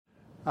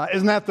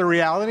Isn't that the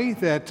reality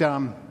that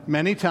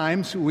many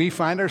times we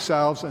find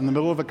ourselves in the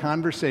middle of a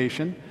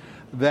conversation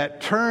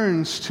that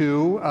turns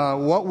to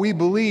what we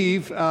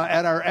believe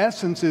at our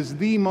essence is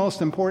the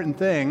most important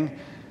thing,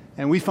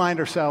 and we find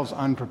ourselves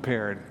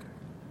unprepared?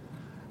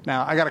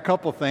 Now, I got a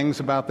couple things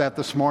about that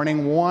this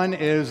morning. One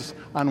is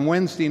on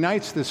Wednesday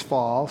nights this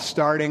fall,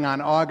 starting on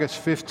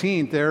August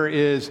 15th, there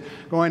is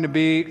going to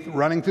be,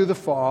 running through the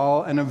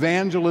fall, an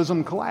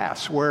evangelism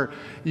class where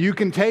you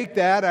can take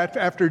that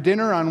after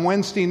dinner on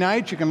Wednesday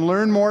night. You can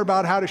learn more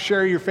about how to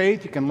share your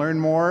faith. You can learn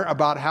more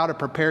about how to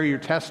prepare your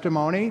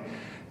testimony.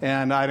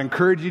 And I'd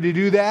encourage you to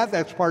do that.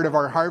 That's part of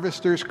our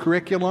Harvesters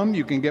curriculum.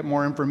 You can get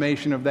more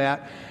information of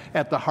that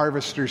at the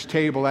Harvesters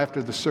table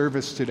after the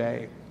service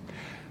today.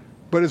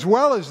 But as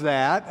well as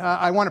that,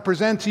 I want to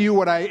present to you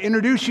what I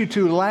introduced you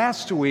to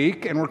last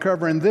week, and we're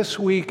covering this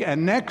week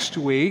and next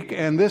week.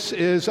 And this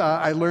is,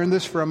 I learned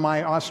this from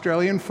my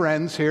Australian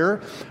friends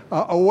here,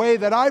 a way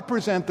that I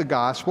present the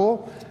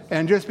gospel.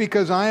 And just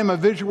because I am a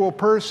visual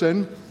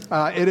person,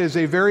 it is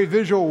a very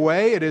visual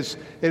way. It is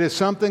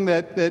something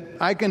that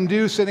I can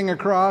do sitting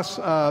across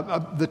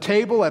the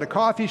table at a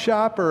coffee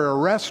shop or a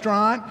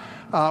restaurant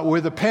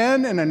with a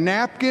pen and a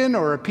napkin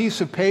or a piece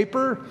of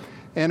paper.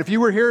 And if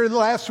you were here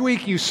last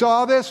week, you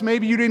saw this.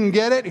 Maybe you didn't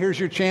get it. Here's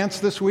your chance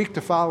this week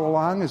to follow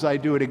along as I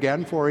do it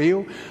again for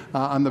you.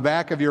 On the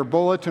back of your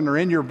bulletin or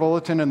in your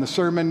bulletin in the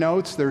sermon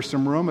notes, there's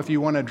some room if you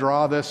want to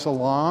draw this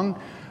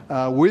along.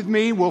 With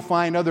me, we'll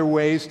find other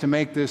ways to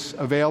make this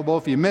available.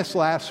 If you missed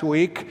last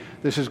week,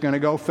 this is going to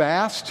go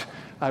fast.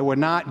 I would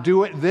not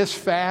do it this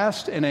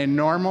fast in a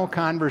normal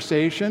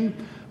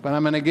conversation, but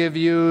I'm going to give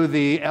you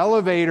the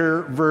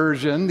elevator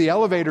version, the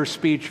elevator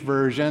speech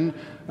version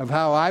of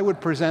how I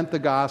would present the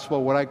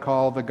gospel, what I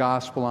call the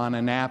gospel on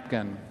a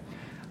napkin.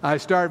 I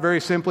start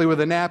very simply with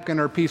a napkin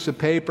or a piece of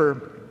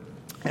paper,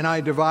 and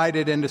I divide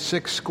it into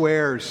 6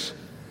 squares.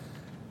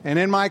 And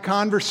in my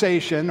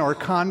conversation or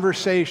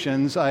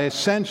conversations, I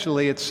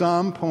essentially at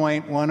some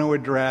point want to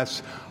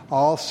address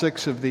all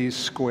 6 of these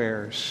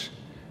squares.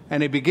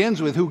 And it begins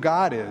with who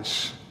God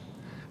is.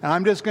 And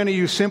I'm just going to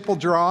use simple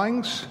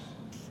drawings,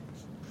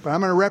 but I'm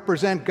going to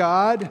represent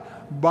God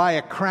by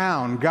a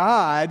crown.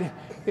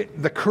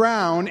 The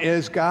crown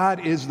is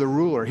God is the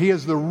ruler. He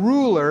is the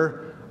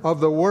ruler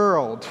of the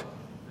world.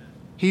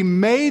 He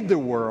made the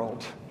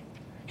world.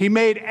 He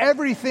made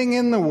everything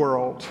in the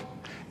world.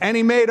 And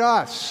He made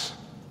us.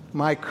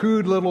 My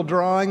crude little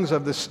drawings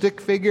of the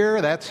stick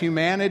figure, that's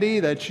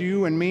humanity. That's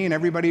you and me and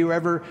everybody who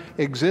ever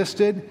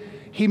existed.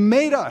 He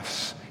made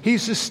us. He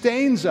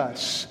sustains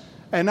us.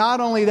 And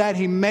not only that,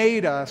 He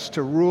made us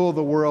to rule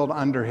the world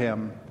under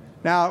Him.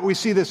 Now, we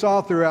see this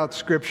all throughout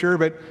Scripture,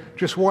 but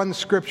just one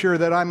scripture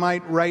that I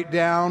might write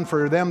down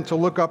for them to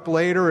look up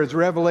later is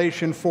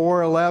Revelation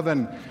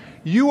 4:11.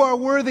 You are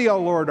worthy, O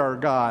Lord our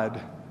God,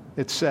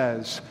 it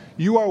says.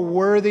 You are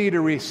worthy to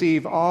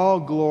receive all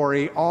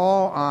glory,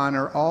 all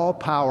honor, all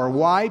power.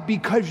 Why?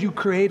 Because you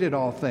created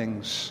all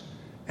things.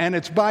 And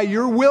it's by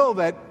your will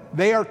that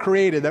they are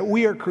created, that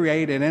we are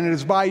created. And it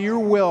is by your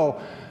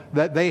will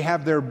that they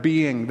have their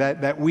being,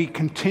 that we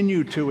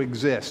continue to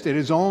exist. It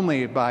is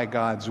only by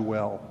God's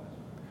will.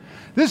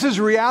 This is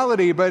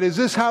reality, but is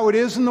this how it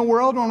is in the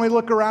world when we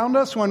look around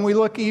us, when we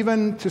look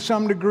even to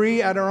some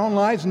degree at our own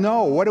lives?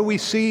 No. What do we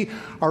see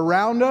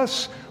around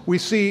us? We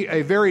see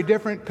a very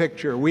different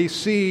picture. We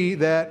see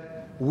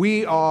that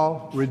we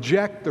all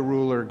reject the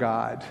ruler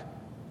God.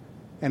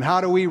 And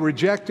how do we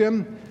reject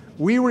Him?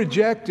 We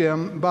reject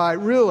Him by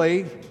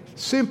really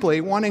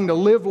simply wanting to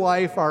live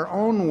life our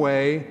own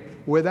way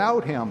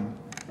without Him.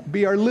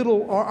 Be our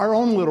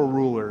own little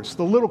rulers,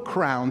 the little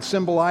crown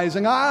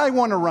symbolizing, I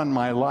want to run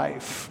my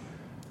life.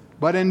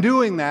 But in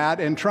doing that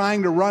and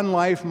trying to run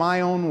life my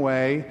own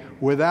way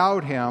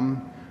without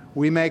Him,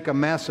 we make a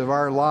mess of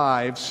our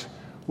lives,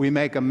 we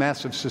make a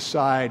mess of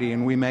society,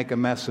 and we make a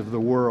mess of the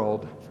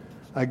world.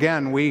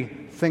 Again, we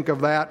think of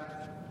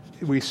that,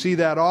 we see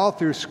that all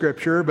through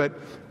Scripture, but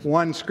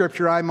one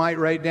scripture I might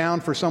write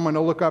down for someone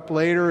to look up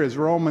later is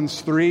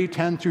Romans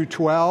 3:10 through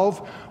 12,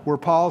 where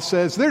Paul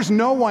says, there's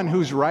no one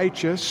who's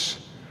righteous.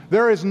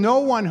 There is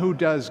no one who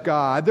does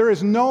God.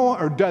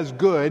 Does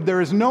good.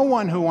 There is no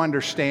one who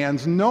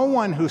understands. No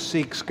one who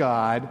seeks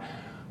God.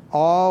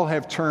 All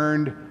have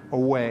turned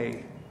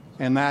away.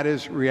 And that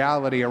is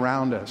reality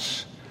around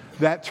us.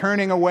 That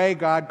turning away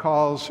God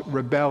calls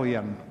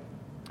rebellion.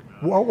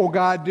 What will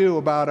God do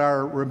about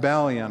our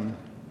rebellion?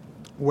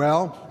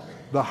 Well,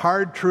 the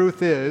hard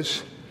truth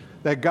is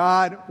that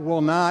God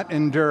will not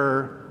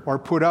endure or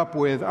put up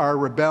with our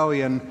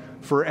rebellion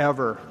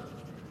forever.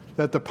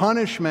 That the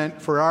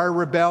punishment for our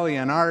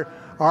rebellion,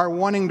 our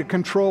wanting to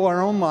control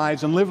our own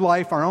lives and live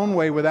life our own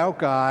way without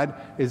God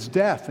is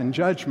death and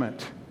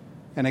judgment.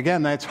 And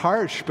again, that's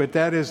harsh, but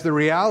that is the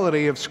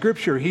reality of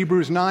Scripture.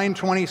 Hebrews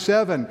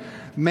 9:27,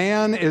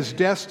 man is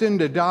destined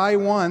to die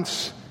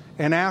once,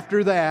 and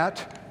after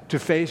that, to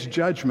face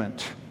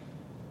judgment.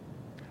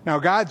 Now,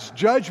 God's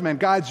judgment,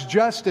 God's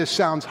justice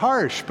sounds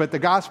harsh, but the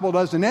gospel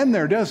doesn't end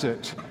there, does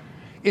it?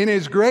 In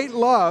His great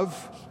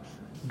love,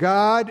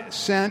 God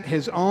sent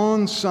his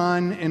own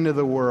Son into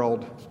the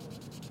world,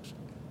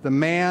 the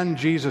man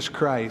Jesus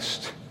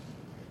Christ.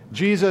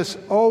 Jesus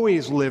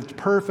always lived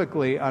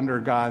perfectly under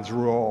God's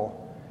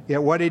rule.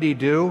 Yet what did he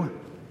do?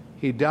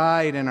 He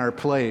died in our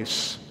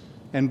place.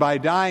 And by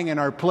dying in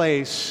our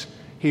place,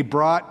 he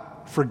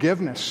brought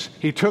forgiveness.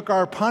 He took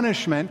our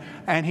punishment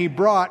and he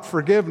brought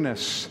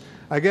forgiveness.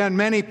 Again,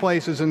 many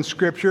places in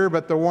Scripture,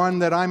 but the one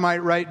that I might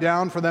write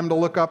down for them to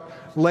look up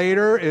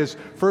later is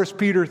 1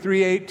 Peter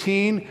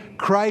 3:18.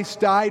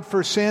 Christ died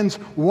for sins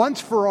once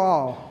for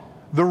all.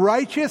 The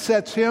righteous,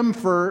 that's him,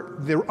 for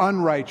the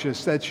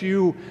unrighteous, that's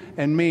you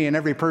and me and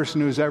every person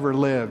who's ever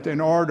lived,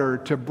 in order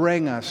to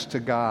bring us to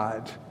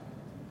God.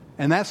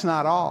 And that's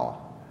not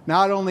all.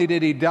 Not only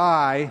did he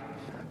die,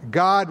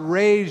 God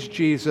raised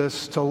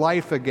Jesus to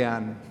life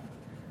again.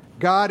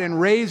 God, in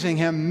raising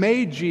him,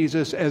 made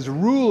Jesus as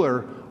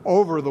ruler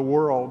over the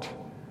world.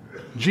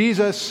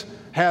 Jesus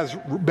has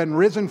been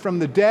risen from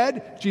the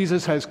dead.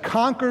 Jesus has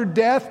conquered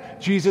death.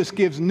 Jesus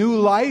gives new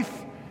life.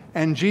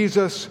 And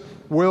Jesus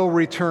will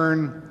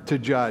return to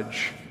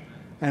judge.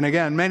 And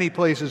again, many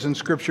places in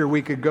Scripture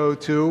we could go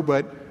to,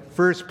 but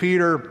 1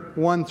 Peter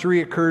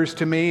 1:3 occurs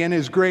to me. In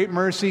his great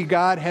mercy,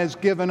 God has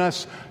given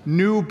us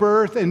new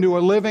birth into a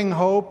living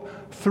hope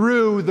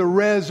through the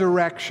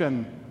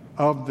resurrection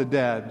of the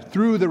dead,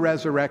 through the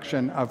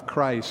resurrection of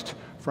Christ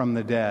from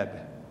the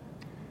dead.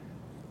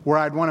 Where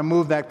I'd want to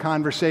move that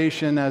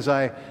conversation as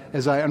I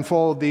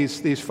unfold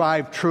these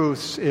 5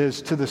 truths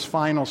is to this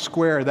final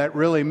square. That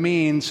really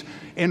means,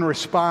 in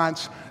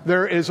response,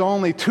 there is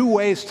only 2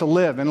 ways to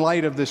live in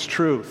light of this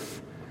truth.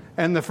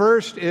 And the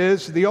first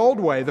is the old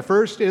way. The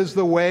first is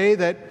the way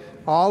that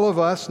all of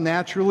us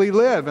naturally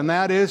live, and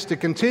that is to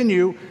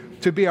continue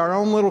to be our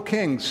own little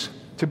kings,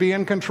 to be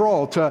in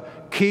control, to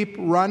keep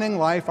running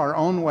life our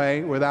own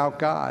way without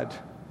God.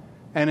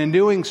 And in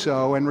doing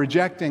so, and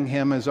rejecting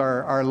him as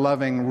our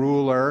loving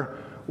ruler,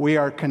 we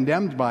are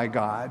condemned by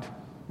God.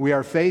 We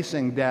are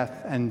facing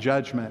death and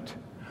judgment.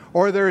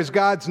 Or there is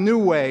God's new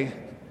way.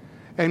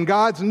 And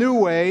God's new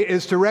way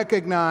is to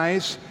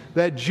recognize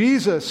that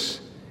Jesus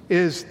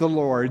is the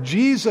Lord.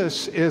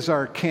 Jesus is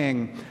our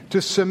King.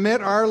 To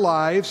submit our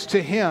lives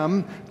to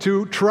him,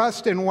 to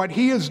trust in what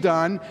he has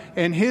done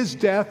in his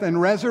death and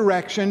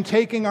resurrection,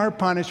 taking our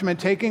punishment,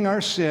 taking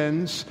our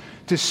sins,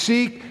 to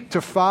seek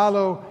to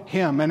follow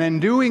him. And in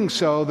doing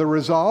so, the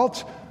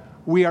result,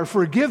 we are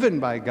forgiven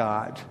by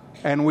God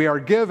and we are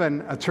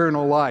given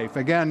eternal life.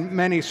 Again,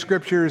 many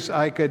scriptures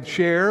I could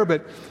share,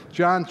 but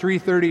John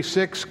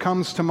 3:36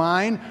 comes to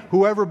mind.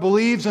 Whoever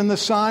believes in the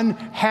Son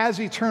has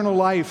eternal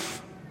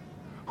life.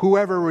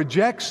 Whoever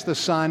rejects the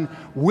Son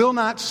will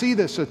not see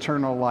this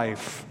eternal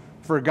life,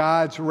 for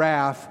God's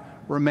wrath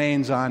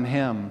remains on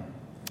him.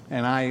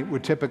 And I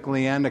would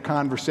typically end a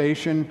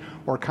conversation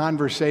or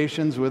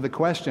conversations with a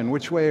question: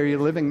 which way are you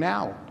living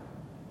now?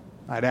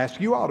 I'd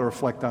ask you all to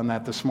reflect on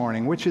that this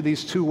morning. Which of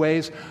these 2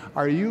 ways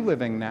are you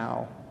living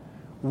now?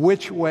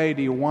 Which way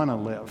do you want to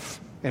live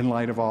in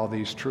light of all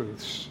these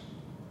truths?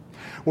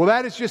 Well,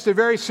 that is just a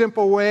very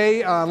simple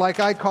way, like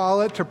I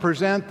call it, to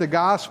present the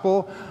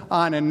gospel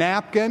on a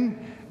napkin.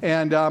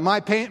 And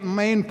my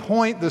main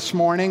point this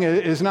morning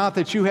is not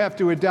that you have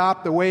to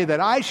adopt the way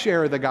that I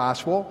share the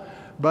gospel,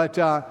 but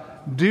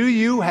do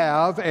you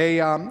have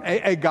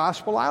a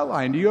gospel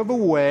outline? Do you have a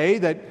way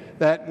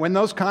that when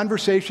those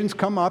conversations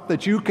come up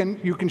that you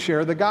can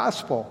share the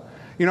gospel?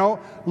 You know,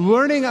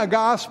 learning a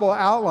gospel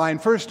outline,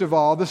 first of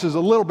all, this is a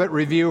little bit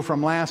review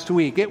from last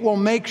week. It will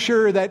make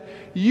sure that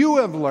you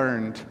have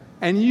learned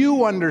and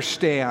you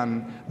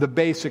understand the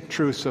basic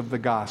truths of the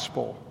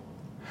gospel.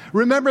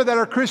 Remember that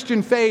our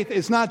Christian faith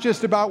is not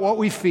just about what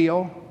we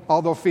feel,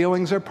 although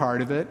feelings are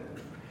part of it.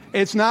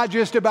 It's not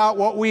just about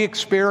what we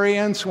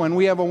experience when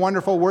we have a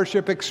wonderful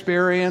worship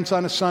experience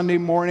on a Sunday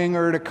morning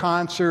or at a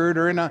concert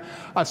or in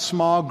a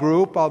small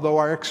group, although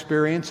our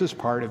experience is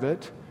part of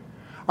it.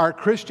 Our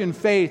Christian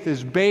faith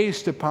is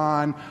based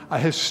upon a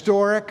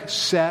historic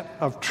set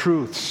of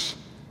truths.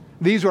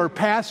 These were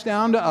passed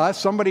down to us.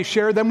 Somebody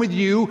shared them with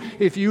you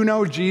if you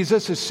know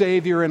Jesus as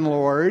Savior and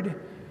Lord.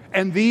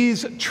 And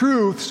these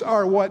truths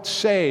are what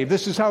save.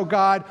 This is how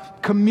God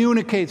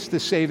communicates the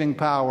saving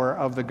power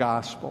of the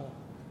gospel.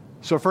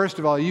 So first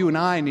of all, you and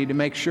I need to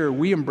make sure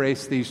we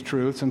embrace these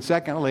truths. And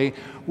secondly,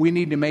 we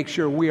need to make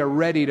sure we are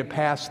ready to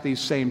pass these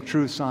same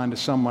truths on to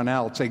someone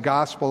else. A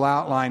gospel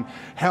outline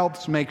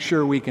helps make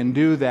sure we can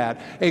do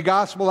that. A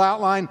gospel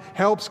outline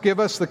helps give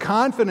us the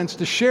confidence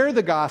to share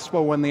the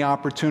gospel when the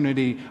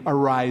opportunity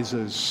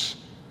arises.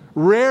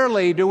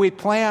 Rarely do we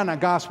plan a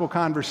gospel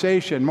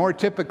conversation. More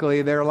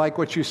typically, they're like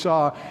what you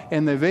saw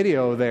in the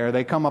video there.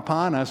 They come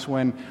upon us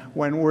when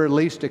we're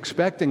least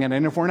expecting it.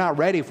 And if we're not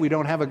ready, if we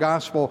don't have a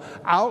gospel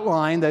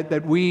outline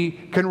that we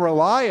can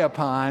rely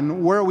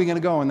upon, where are we going to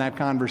go in that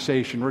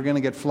conversation? We're going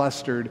to get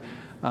flustered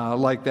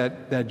like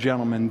that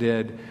gentleman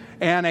did.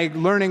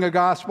 And learning a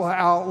gospel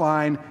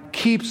outline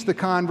keeps the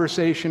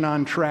conversation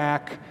on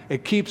track.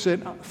 It keeps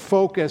it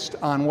focused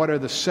on what are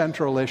the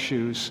central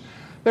issues.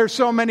 There's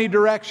so many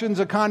directions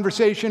a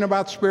conversation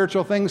about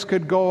spiritual things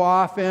could go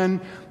off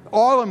in,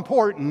 all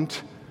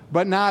important,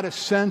 but not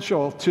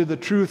essential to the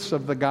truths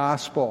of the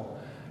gospel.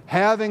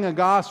 Having a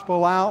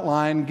gospel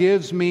outline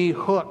gives me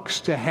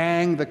hooks to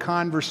hang the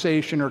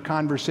conversation or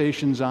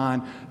conversations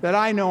on that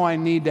I know I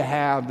need to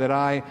have, that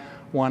I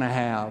want to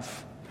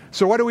have.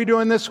 So what are we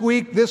doing this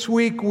week? This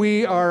week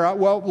we are,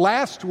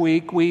 last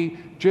week we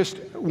just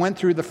went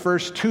through the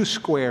first 2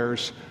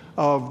 squares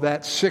of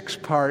that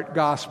 6-part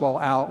gospel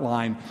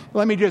outline.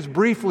 Let me just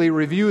briefly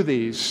review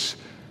these.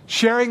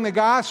 Sharing the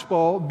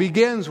gospel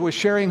begins with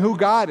sharing who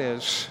God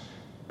is,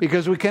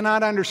 because we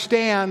cannot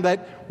understand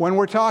that when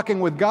we're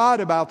talking with God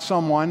about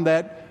someone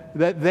that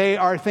they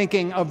are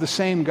thinking of the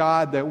same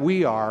God that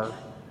we are.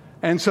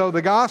 And so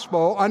the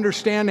gospel,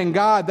 understanding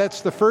God,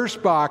 that's the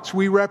first box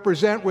we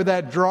represent with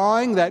that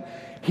drawing,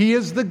 that He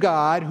is the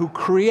God who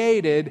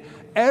created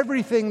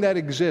everything that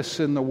exists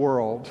in the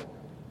world.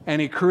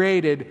 And He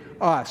created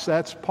us.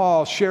 That's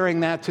Paul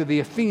sharing that to the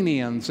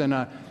Athenians in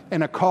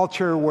a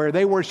culture where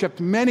they worshipped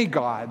many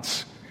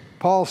gods.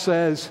 Paul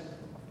says,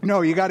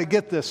 no, you got to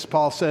get this,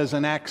 Paul says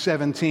in Acts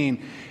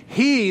 17.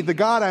 He, the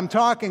God I'm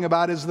talking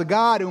about, is the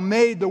God who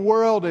made the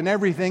world and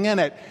everything in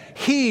it.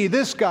 He,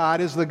 this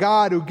God, is the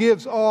God who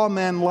gives all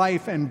men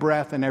life and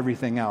breath and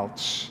everything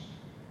else.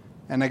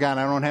 And again,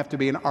 I don't have to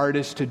be an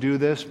artist to do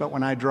this, but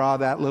when I draw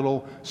that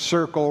little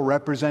circle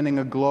representing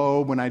a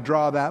globe, when I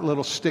draw that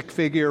little stick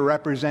figure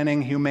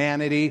representing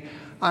humanity,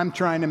 I'm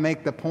trying to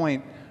make the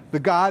point. The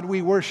God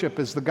we worship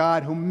is the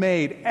God who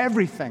made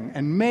everything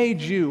and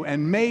made you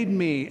and made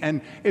me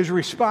and is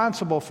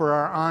responsible for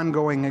our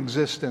ongoing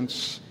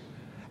existence.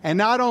 And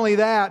not only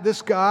that,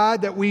 this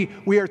God that we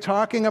are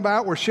talking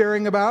about, we're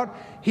sharing about,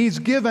 He's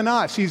given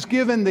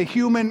the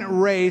human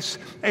race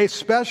a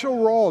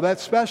special role.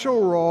 That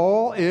special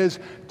role is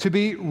to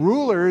be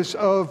rulers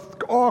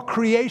of all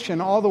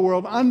creation, all the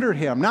world under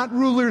Him. Not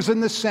rulers in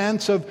the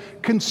sense of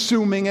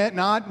consuming it,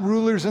 not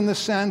rulers in the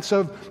sense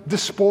of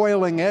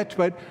despoiling it,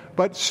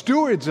 but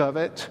stewards of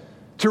it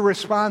to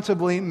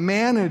responsibly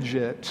manage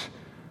it.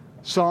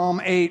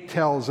 Psalm 8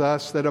 tells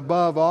us that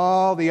above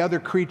all the other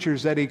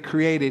creatures that He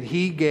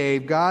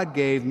created, God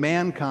gave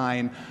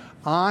mankind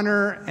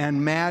honor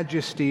and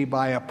majesty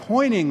by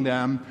appointing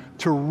them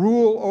to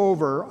rule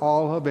over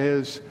all of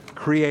His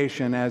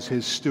creation as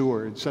His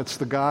stewards. That's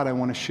the God I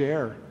want to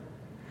share.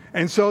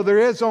 And so there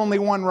is only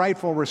one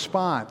rightful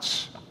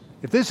response.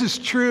 If this is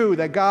true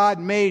that God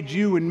made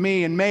you and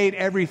me and made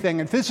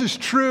everything, if this is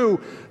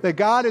true that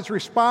God is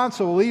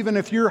responsible even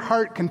if your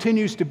heart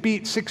continues to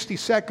beat 60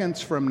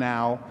 seconds from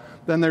now,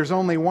 then there's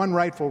only one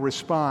rightful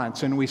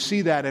response. And we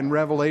see that in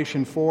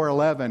Revelation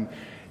 4:11.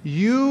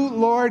 You,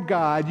 Lord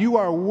God, you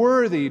are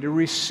worthy to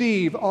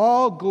receive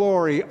all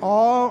glory,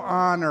 all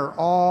honor,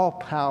 all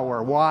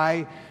power.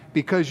 Why?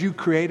 Because you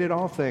created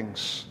all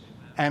things.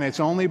 And it's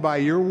only by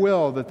your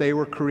will that they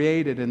were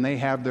created and they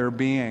have their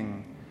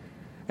being.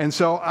 And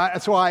so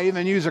that's why I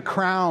even use a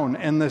crown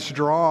in this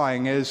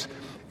drawing. He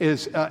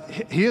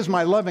is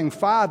my loving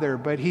Father,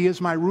 but He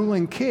is my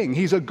ruling King.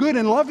 He's a good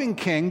and loving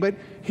King, but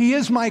He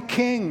is my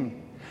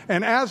King.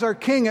 And as our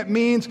King, it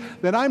means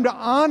that I'm to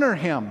honor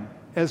Him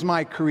as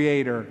my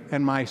Creator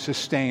and my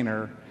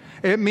Sustainer.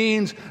 It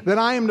means that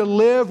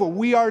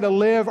we are to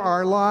live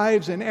our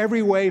lives in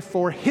every way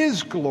for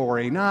His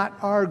glory, not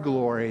our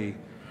glory.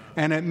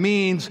 And it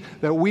means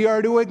that we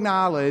are to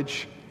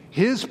acknowledge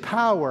His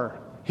power,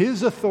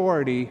 His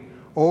authority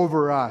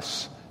over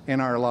us in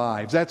our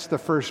lives. That's the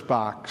first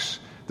box.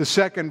 The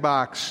second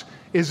box,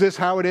 is this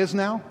how it is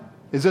now?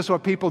 Is this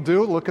what people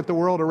do? Look at the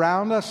world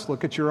around us.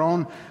 Look at your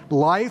own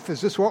life.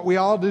 Is this what we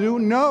all do?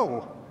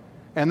 No.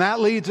 And that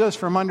leads us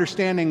from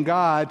understanding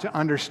God to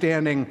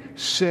understanding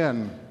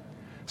sin.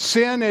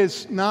 Sin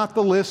is not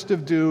the list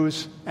of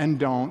do's and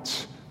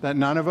don'ts that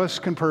none of us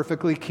can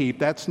perfectly keep.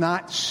 That's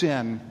not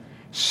sin.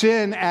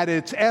 Sin at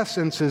its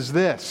essence is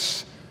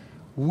this: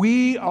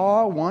 we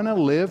all want to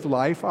live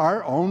life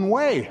our own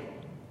way.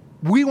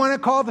 We want to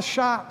call the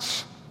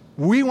shots.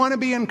 We want to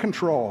be in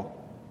control.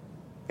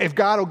 If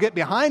God will get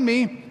behind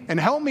me and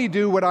help me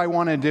do what I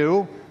want to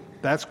do,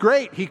 that's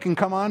great. He can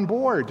come on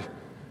board.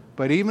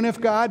 But even if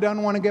God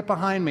doesn't want to get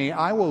behind me,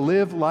 I will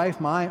live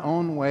life my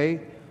own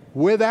way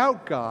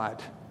without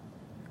God.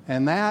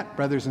 And that,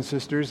 brothers and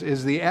sisters,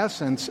 is the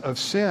essence of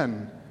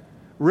sin.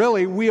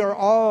 Really, we are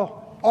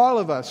all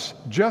of us,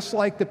 just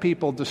like the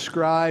people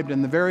described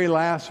in the very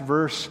last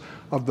verse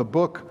of the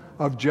book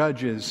of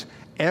Judges.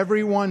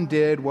 Everyone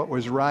did what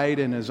was right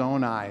in his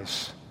own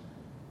eyes.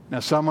 Now,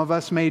 some of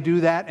us may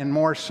do that in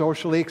more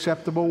socially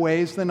acceptable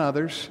ways than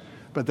others,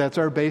 but that's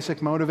our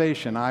basic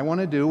motivation. I want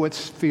to do what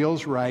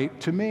feels right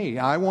to me.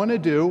 I want to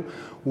do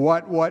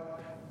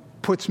what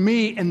puts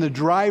me in the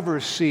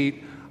driver's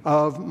seat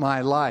of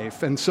my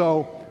life. And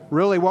so,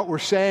 really what we're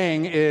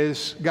saying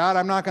is, God,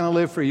 I'm not going to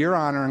live for your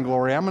honor and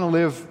glory. I'm going to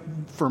live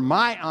for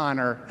my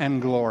honor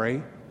and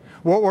glory.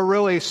 What we're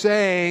really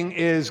saying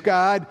is,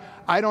 God,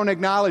 I don't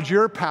acknowledge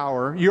your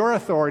power, your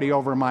authority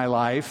over my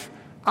life.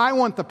 I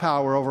want the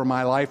power over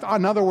my life.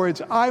 In other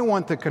words, I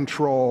want the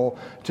control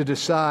to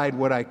decide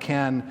what I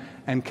can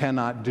and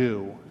cannot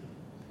do.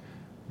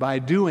 By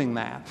doing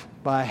that,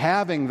 by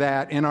having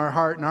that in our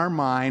heart and our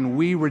mind,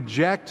 we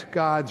reject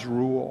God's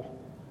rule.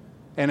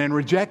 And in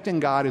rejecting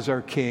God as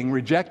our King,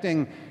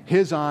 rejecting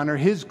His honor,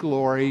 His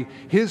glory,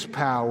 His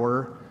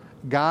power,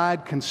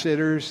 God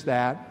considers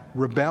that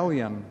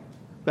rebellion.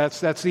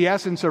 That's the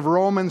essence of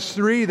Romans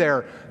 3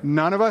 there.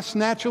 None of us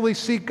naturally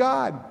seek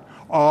God.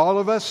 All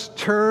of us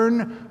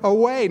turn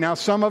away. Now,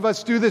 some of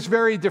us do this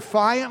very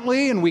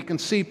defiantly, and we can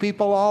see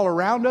people all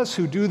around us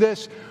who do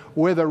this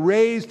with a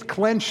raised,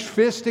 clenched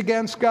fist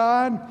against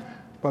God.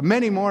 But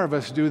many more of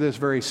us do this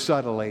very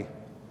subtly.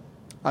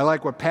 I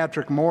like what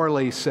Patrick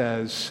Morley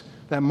says,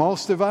 that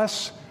most of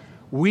us,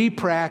 we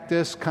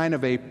practice kind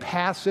of a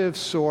passive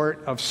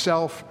sort of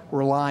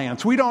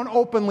self-reliance. We don't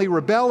openly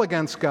rebel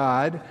against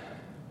God,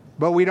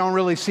 but we don't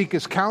really seek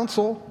His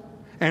counsel,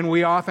 and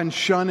we often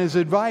shun His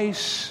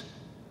advice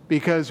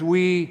because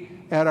we,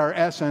 at our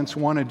essence,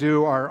 want to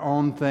do our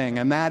own thing.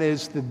 And that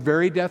is the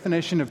very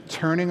definition of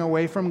turning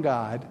away from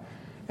God.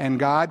 And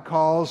God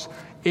calls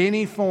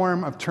any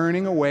form of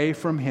turning away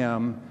from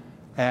Him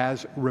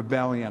as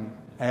rebellion,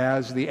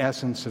 as the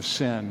essence of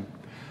sin.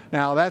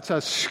 Now, that's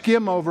a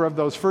skim over of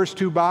those first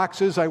two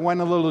boxes. I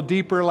went a little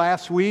deeper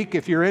last week.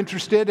 If you're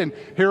interested in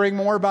hearing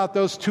more about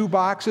those two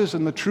boxes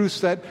and the truths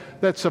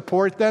that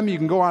support them, you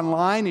can go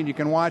online and you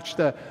can watch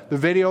the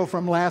video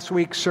from last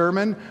week's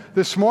sermon.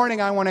 This morning,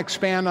 I want to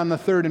expand on the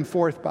third and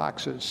fourth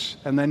boxes.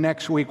 And then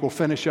next week, we'll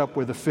finish up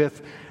with the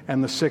fifth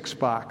and the sixth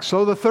box.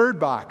 So the third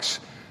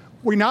box,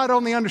 we not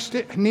only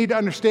need to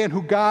understand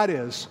who God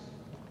is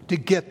to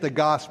get the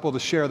gospel, to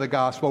share the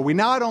gospel. We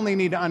not only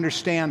need to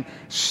understand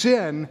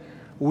sin,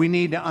 we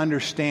need to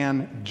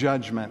understand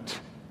judgment.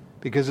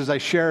 Because as I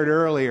shared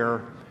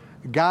earlier,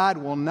 God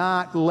will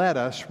not let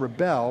us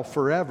rebel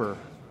forever.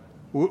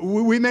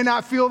 We may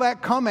not feel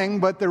that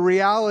coming, but the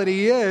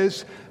reality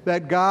is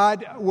that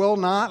God will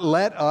not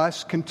let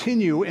us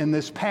continue in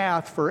this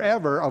path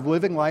forever of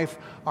living life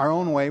our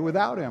own way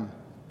without Him.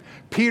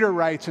 Peter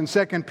writes in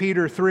 2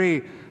 Peter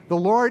 3, the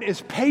Lord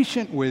is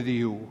patient with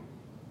you.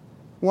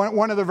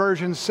 One of the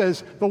versions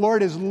says, the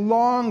Lord is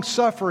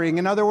long-suffering.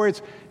 In other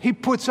words, He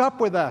puts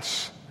up with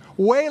us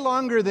way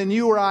longer than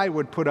you or I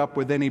would put up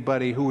with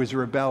anybody who is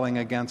rebelling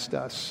against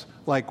us,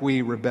 like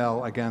we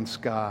rebel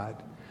against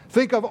God.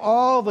 Think of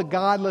all the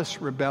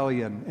godless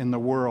rebellion in the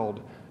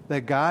world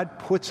that God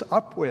puts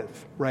up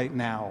with right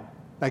now,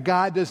 that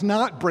God does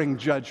not bring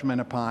judgment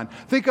upon.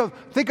 Think of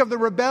the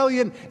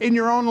rebellion in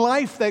your own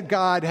life that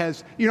God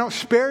has,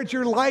 spared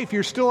your life.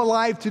 You're still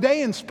alive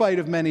today in spite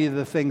of many of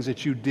the things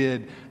that you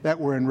did that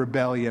were in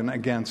rebellion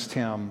against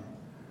Him.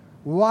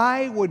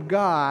 Why would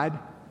God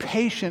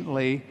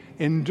patiently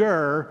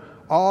endure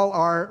all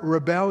our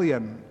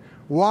rebellion?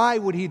 Why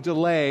would He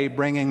delay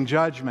bringing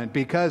judgment?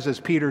 Because,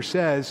 as Peter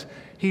says,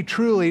 He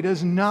truly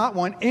does not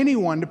want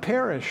anyone to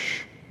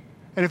perish.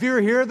 And if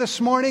you're here this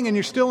morning and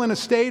you're still in a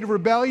state of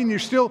rebellion, you're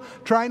still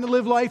trying to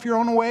live life your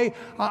own way,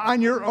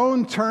 on your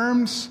own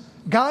terms,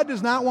 God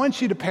does not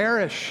want you to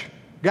perish.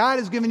 God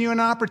has given you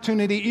an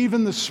opportunity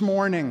even this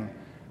morning,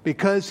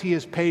 because He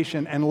is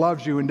patient and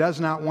loves you and does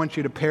not want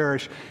you to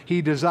perish.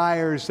 He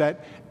desires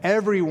that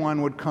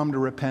everyone would come to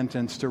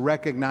repentance, to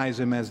recognize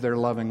Him as their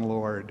loving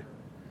Lord.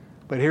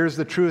 But here's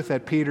the truth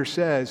that Peter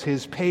says: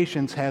 His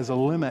patience has a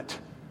limit.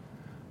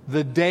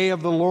 The day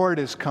of the Lord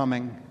is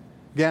coming.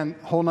 Again,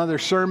 whole nother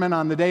sermon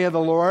on the day of the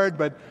Lord,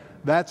 but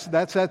that's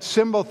that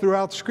symbol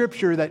throughout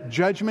Scripture that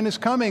judgment is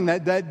coming,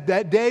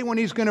 that day when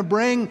He's going to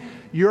bring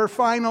your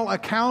final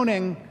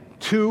accounting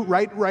to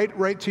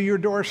right to your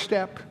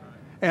doorstep.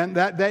 And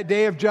that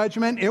day of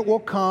judgment, it will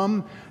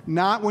come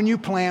not when you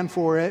plan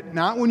for it,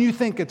 not when you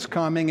think it's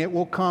coming. It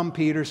will come,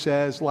 Peter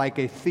says, like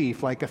a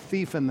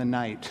thief in the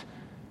night.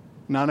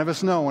 None of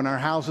us know when our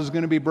house is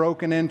going to be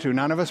broken into.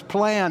 None of us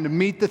plan to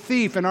meet the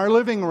thief in our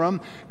living room,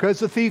 because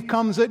the thief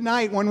comes at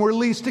night when we're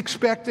least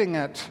expecting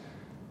it.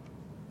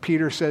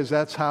 Peter says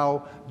that's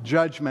how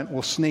judgment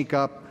will sneak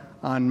up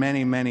on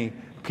many, many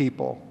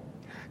people.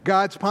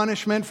 God's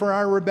punishment for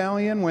our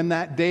rebellion when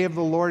that day of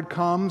the Lord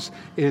comes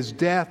is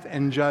death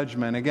and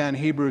judgment. Again,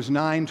 Hebrews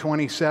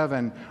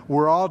 9:27,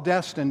 we're all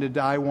destined to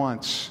die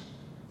once.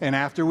 And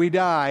after we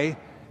die,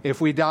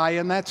 if we die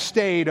in that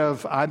state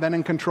of, I've been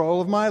in control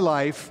of my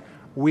life,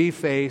 we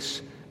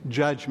face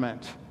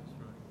judgment.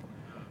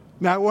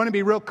 Now, I want to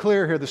be real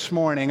clear here this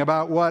morning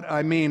about what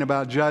I mean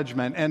about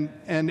judgment.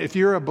 And if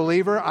you're a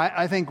believer,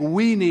 I think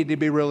we need to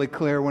be really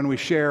clear when we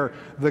share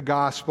the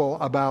gospel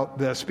about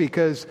this,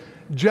 because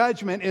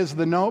judgment is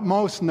the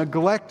most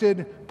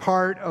neglected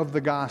part of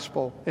the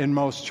gospel in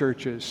most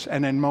churches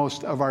and in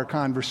most of our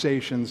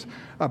conversations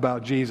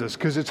about Jesus,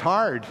 because it's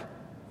hard.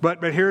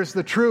 But here's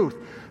the truth.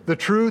 The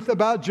truth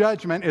about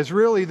judgment is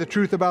really the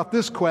truth about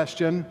this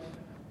question: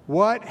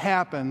 what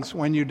happens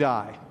when you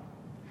die?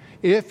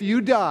 If you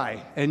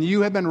die and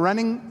you have been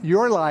running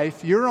your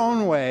life your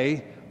own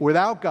way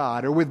without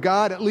God, or with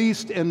God at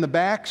least in the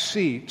back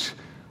seat,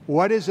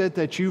 what is it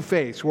that you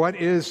face? What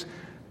is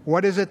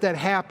it that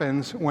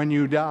happens when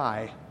you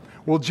die?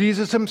 Well,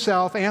 Jesus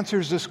himself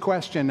answers this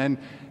question, and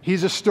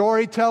he's a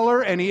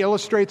storyteller, and he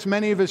illustrates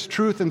many of his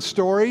truth in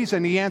stories,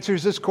 and he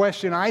answers this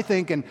question, I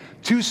think, in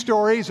two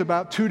stories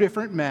about two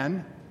different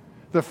men.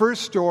 The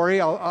first story,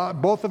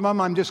 both of them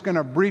I'm just going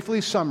to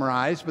briefly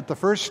summarize, but the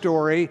first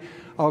story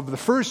of the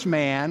first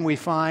man we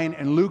find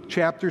in Luke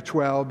chapter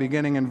 12,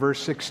 beginning in verse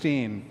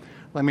 16.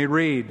 Let me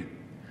read.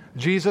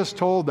 Jesus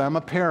told them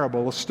a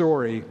parable, a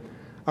story.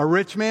 A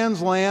rich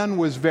man's land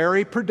was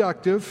very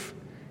productive.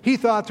 He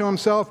thought to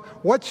himself,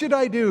 what should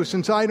I do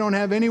since I don't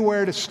have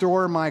anywhere to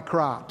store my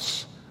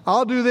crops?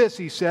 I'll do this,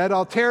 he said.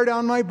 I'll tear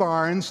down my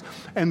barns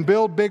and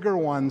build bigger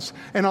ones,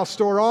 and I'll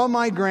store all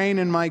my grain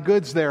and my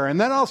goods there. And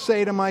then I'll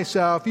say to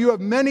myself, you have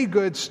many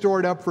goods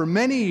stored up for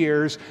many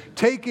years.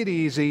 Take it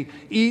easy,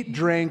 eat,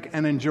 drink,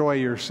 and enjoy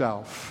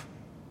yourself.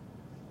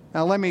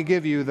 Now let me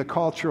give you the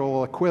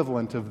cultural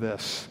equivalent of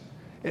this.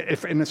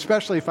 And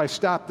especially if I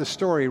stop the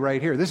story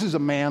right here. This is a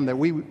man that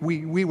we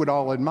would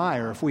all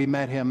admire if we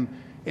met him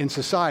in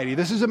society.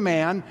 This is a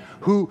man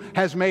who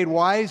has made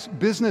wise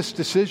business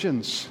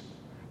decisions.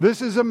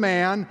 This is a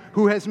man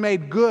who has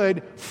made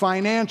good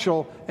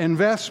financial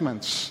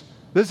investments.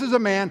 This is a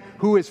man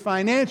who is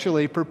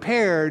financially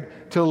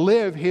prepared to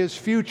live his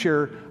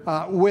future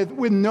with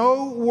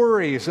no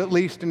worries, at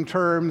least in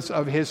terms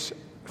of his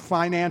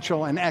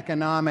financial and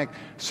economic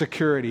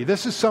security.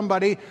 This is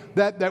somebody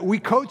that we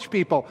coach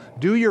people.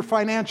 Do your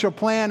financial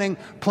planning,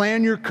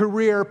 plan your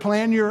career,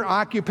 plan your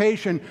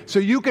occupation, so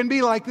you can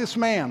be like this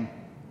man.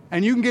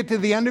 And you can get to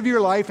the end of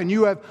your life and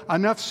you have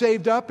enough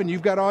saved up and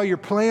you've got all your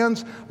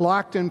plans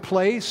locked in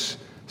place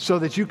so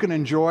that you can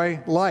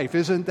enjoy life.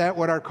 Isn't that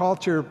what our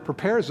culture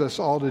prepares us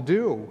all to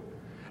do?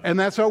 And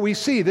that's what we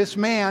see. This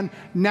man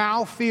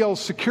now feels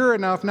secure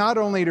enough not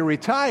only to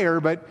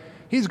retire, but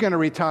he's going to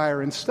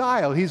retire in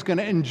style. He's going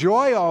to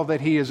enjoy all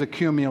that he has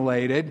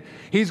accumulated.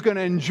 He's going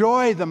to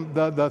enjoy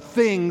the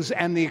things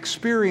and the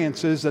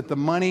experiences that the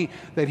money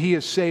that he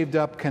has saved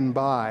up can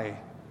buy.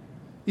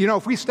 You know,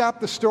 if we stop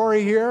the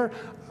story here,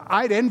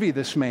 I'd envy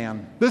this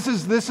man. This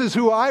is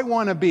who I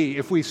want to be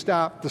if we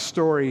stop the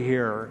story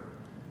here.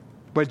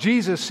 But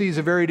Jesus sees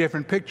a very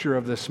different picture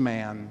of this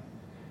man.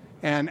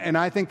 And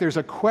I think there's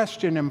a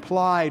question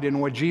implied in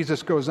what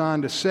Jesus goes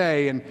on to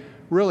say. And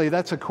really,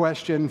 that's a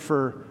question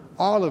for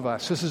all of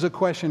us. This is a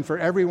question for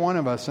every one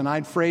of us. And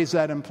I'd phrase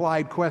that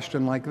implied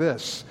question like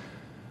this.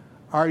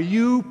 Are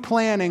you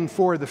planning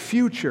for the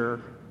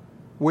future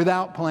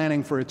without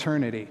planning for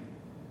eternity?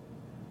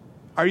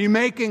 Are you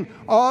making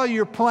all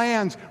your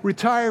plans,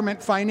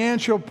 retirement,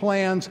 financial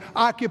plans,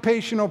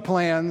 occupational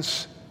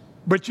plans,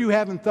 but you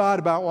haven't thought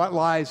about what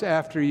lies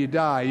after you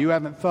die? You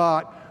haven't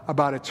thought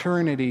about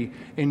eternity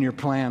in your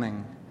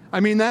planning. I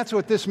mean, that's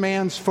what this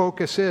man's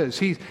focus is.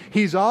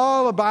 He's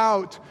all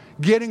about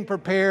getting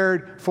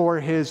prepared for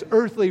his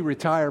earthly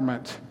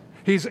retirement.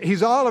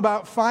 He's all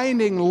about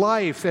finding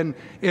life in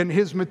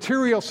his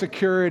material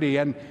security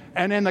and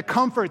in the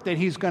comfort that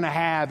he's going to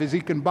have as he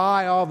can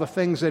buy all the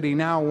things that he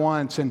now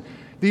wants and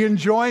the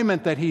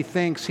enjoyment that he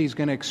thinks he's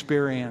going to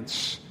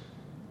experience.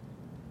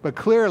 But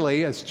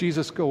clearly, as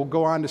Jesus will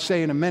go on to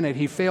say in a minute,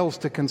 he fails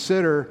to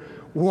consider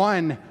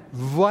one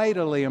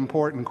vitally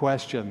important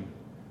question.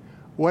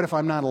 What if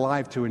I'm not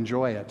alive to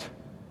enjoy it?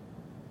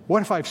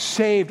 What if I've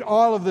saved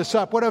all of this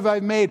up? What if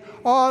I've made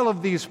all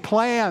of these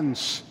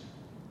plans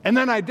and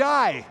then I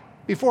die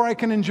before I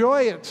can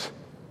enjoy it?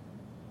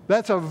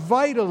 That's a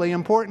vitally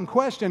important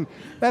question.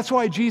 That's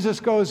why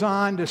Jesus goes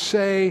on to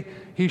say,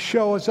 he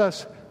shows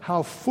us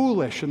how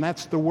foolish, and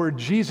that's the word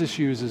Jesus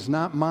uses,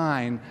 not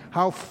mine,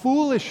 how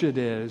foolish it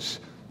is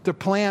to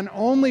plan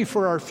only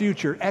for our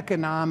future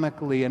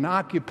economically and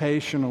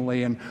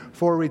occupationally and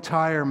for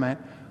retirement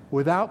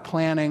without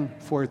planning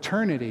for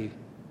eternity.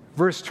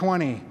 Verse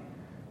 20,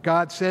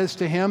 God says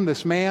to him,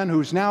 this man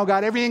who's now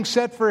got everything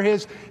set for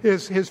his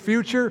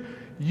future,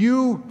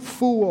 you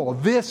fool,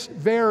 this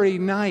very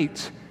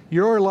night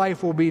your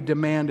life will be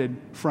demanded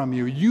from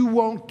you. You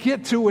won't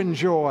get to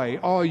enjoy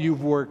all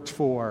you've worked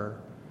for.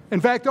 In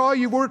fact, all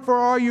you've worked for,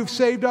 all you've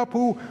saved up,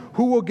 who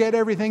will get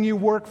everything you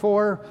work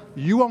for?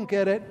 You won't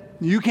get it.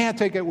 You can't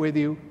take it with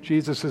you,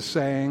 Jesus is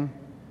saying.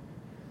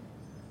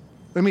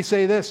 Let me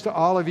say this to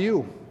all of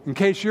you, in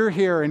case you're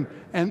here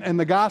and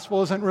the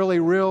gospel isn't really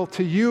real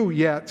to you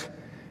yet.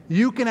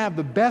 You can have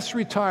the best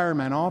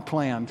retirement all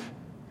planned.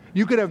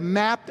 You could have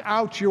mapped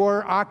out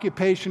your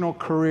occupational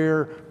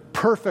career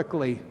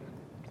perfectly.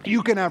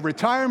 You can have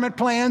retirement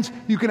plans.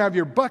 You can have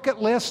your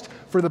bucket list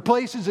for the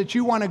places that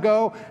you want to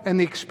go and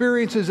the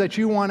experiences that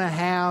you want to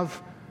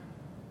have.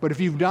 But if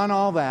you've done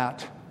all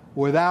that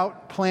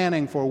without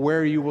planning for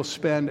where you will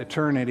spend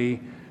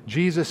eternity,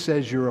 Jesus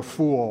says you're a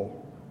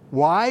fool.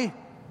 Why?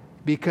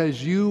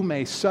 Because you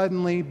may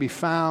suddenly be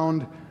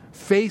found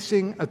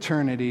facing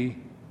eternity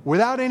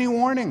without any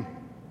warning.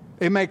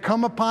 It may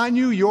come upon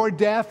you, your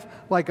death,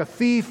 like a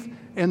thief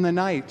in the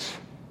night.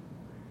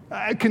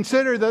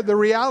 Consider the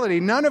reality.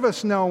 None of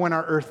us know when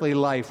our earthly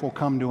life will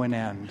come to an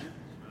end.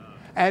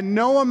 And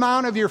no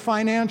amount of your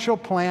financial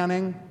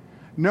planning,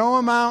 no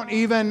amount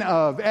even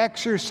of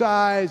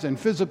exercise and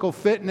physical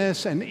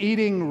fitness and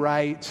eating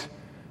right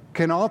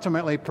can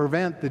ultimately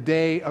prevent the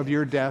day of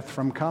your death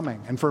from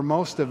coming. And for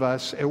most of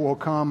us, it will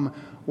come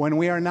when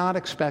we are not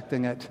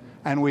expecting it,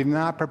 and we've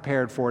not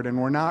prepared for it, and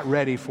we're not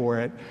ready for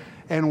it.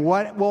 And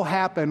what will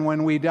happen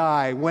when we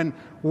die?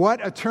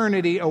 What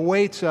eternity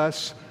awaits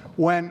us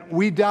when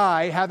we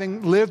die,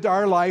 having lived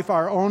our life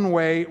our own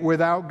way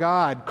without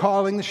God,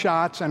 calling the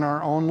shots in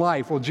our own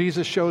life? Well,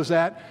 Jesus shows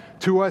that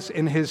to us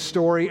in his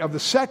story of the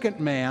second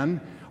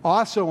man,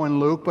 also in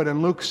Luke, but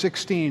in Luke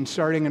 16,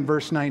 starting in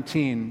verse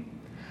 19.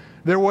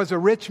 There was a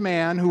rich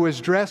man who was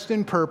dressed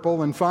in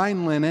purple and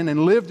fine linen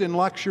and lived in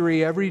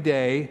luxury every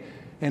day,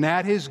 and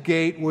at his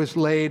gate was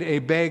laid a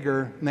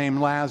beggar named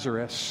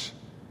Lazarus.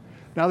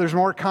 Now, there's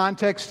more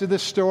context to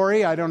this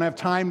story. I don't have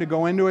time to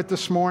go into it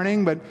this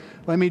morning, but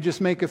let me just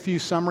make a few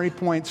summary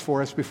points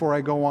for us before I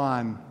go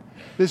on.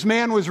 This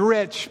man was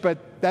rich,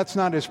 but that's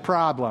not his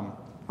problem,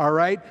 all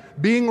right?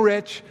 Being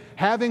rich,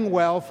 having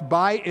wealth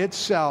by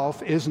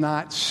itself is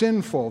not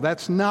sinful.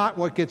 That's not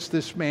what gets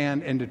this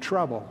man into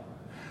trouble.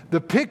 The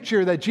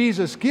picture that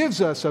Jesus gives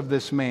us of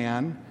this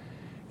man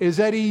is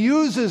that he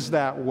uses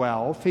that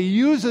wealth, he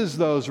uses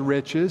those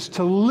riches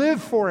to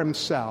live for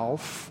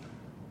himself,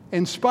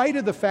 in spite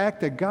of the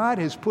fact that God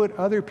has put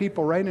other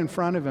people right in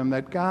front of him,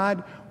 that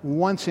God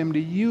wants him to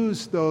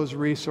use those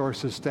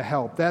resources to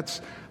help.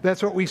 That's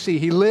what we see.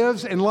 He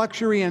lives in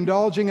luxury,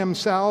 indulging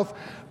himself,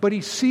 but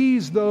he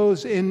sees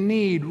those in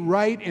need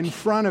right in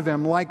front of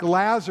him, like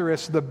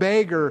Lazarus, the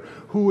beggar,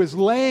 who was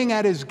laying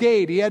at his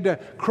gate. He had to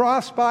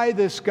cross by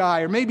this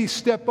guy or maybe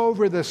step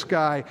over this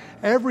guy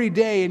every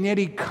day, and yet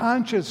he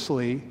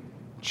consciously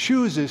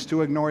chooses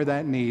to ignore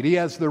that need. He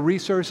has the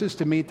resources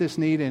to meet this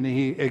need, and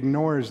he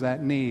ignores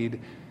that need.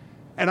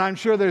 And I'm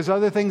sure there's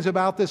other things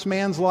about this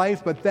man's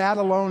life, but that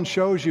alone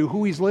shows you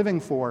who he's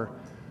living for.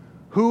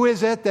 Who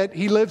is it that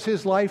he lives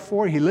his life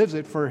for? He lives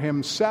it for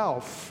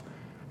himself.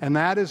 And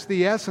that is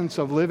the essence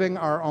of living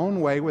our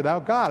own way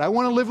without God. I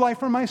want to live life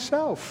for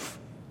myself.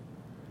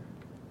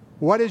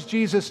 What does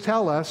Jesus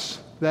tell us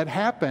that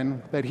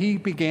happened, that he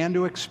began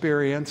to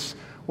experience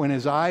when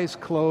his eyes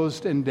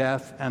closed in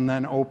death and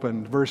then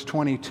opened? Verse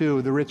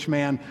 22, the rich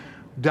man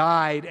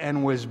died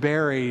and was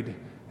buried.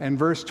 And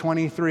verse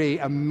 23,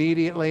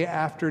 immediately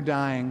after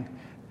dying,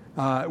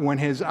 when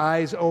his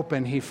eyes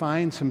open, he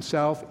finds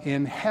himself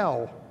in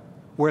hell,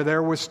 where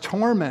there was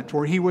torment,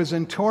 where he was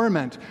in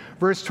torment.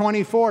 Verse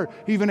 24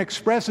 even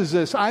expresses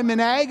this: I'm in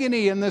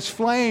agony in this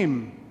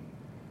flame.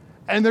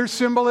 And there's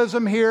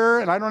symbolism here,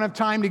 and I don't have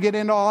time to get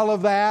into all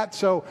of that.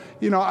 So,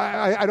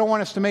 I don't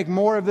want us to make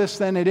more of this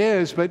than it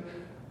is, but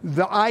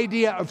the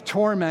idea of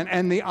torment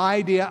and the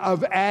idea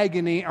of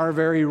agony are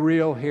very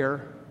real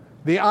here.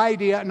 The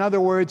idea, in other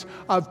words,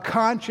 of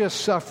conscious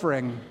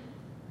suffering.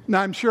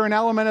 Now, I'm sure an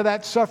element of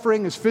that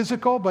suffering is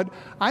physical, but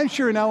I'm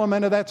sure an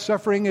element of that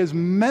suffering is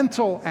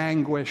mental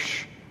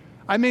anguish.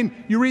 I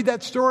mean, you read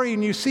that story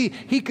and you see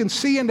he can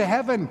see into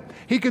heaven.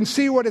 He can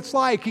see what it's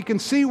like. He can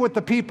see what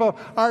the people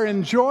are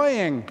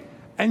enjoying.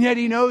 And yet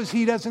he knows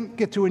he doesn't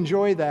get to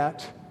enjoy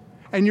that.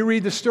 And you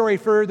read the story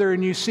further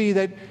and you see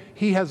that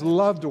he has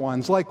loved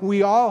ones, like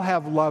we all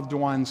have loved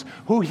ones,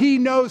 who he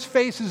knows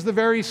faces the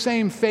very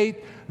same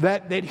fate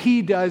that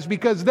he does,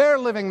 because they're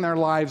living their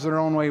lives their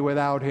own way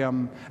without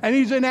him. And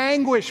he's in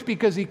anguish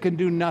because he can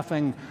do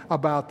nothing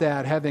about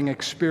that, having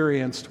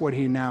experienced what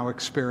he now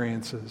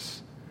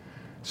experiences.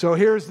 So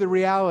here's the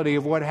reality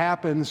of what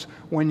happens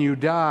when you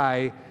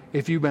die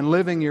if you've been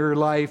living your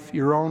life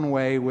your own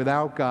way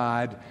without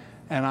God.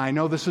 And I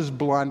know this is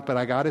blunt, but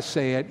I got to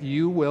say it.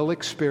 You will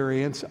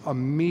experience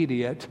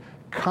immediate,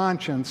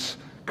 conscious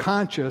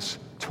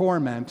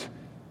torment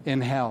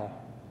in hell.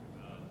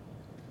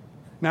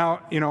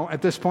 Now,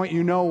 at this point,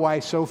 you know why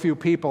so few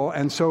people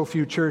and so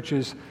few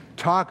churches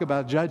talk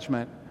about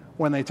judgment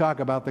when they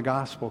talk about the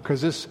gospel, because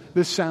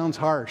this sounds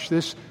harsh.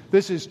 This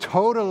is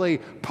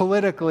totally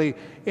politically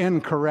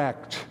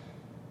incorrect.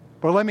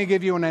 But let me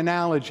give you an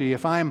analogy.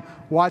 If I'm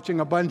watching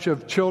a bunch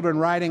of children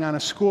riding on a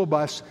school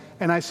bus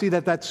and I see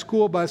that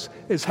school bus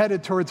is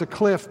headed towards a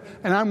cliff,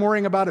 and I'm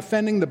worrying about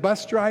offending the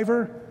bus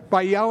driver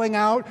by yelling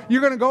out,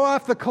 "You're going to go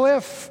off the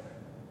cliff,"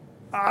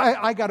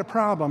 I got a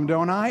problem,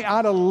 don't I?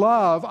 Out of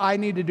love, I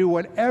need to do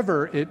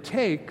whatever it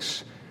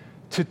takes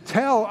to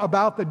tell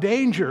about the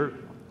danger,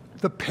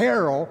 the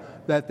peril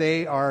that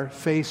they are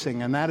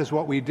facing. And that is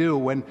what we do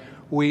when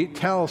we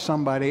tell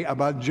somebody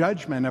about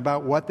judgment,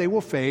 about what they will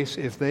face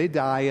if they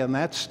die in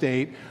that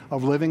state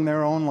of living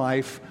their own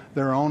life,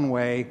 their own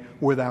way,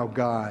 without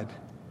God.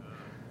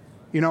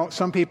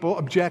 Some people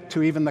object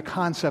to even the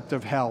concept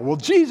of hell. Well,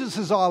 Jesus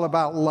is all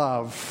about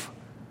love.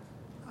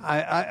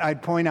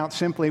 I'd point out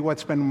simply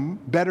what's been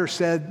better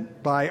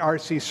said by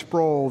R.C.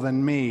 Sproul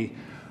than me.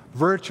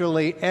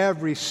 Virtually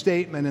every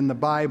statement in the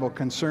Bible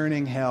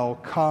concerning hell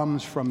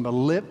comes from the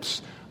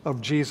lips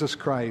of Jesus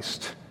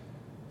Christ.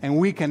 And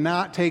we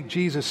cannot take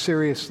Jesus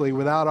seriously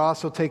without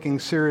also taking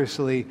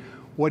seriously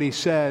what he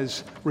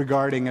says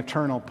regarding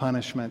eternal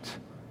punishment.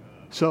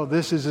 So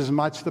this is as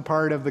much the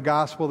part of the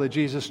gospel that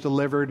Jesus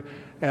delivered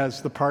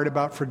as the part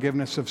about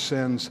forgiveness of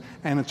sins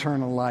and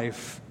eternal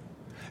life.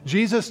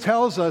 Jesus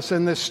tells us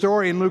in this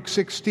story in Luke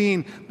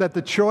 16 that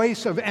the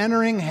choice of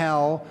entering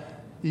hell,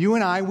 you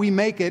and I, we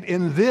make it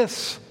in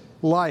this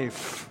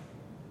life.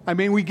 I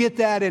mean, we get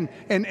that in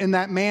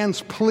that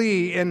man's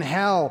plea in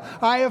hell.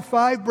 I have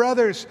 5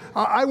 brothers.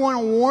 I want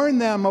to warn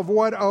them of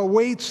what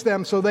awaits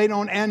them so they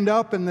don't end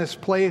up in this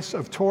place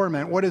of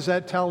torment. What does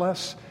that tell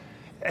us?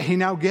 He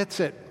now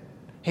gets it.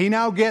 He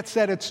now gets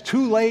that it's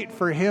too late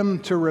for him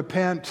to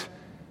repent.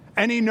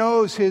 And he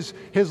knows his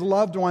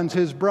loved ones,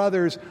 his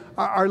brothers,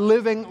 are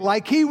living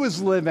like he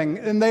was living,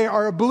 and they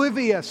are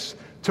oblivious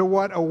to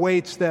what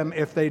awaits them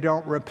if they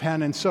don't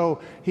repent. And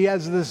so he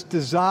has this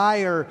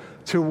desire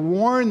to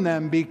warn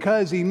them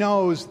because he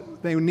knows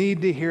they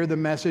need to hear the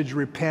message,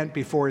 repent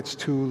before it's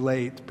too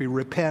late.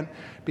 Repent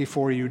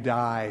before you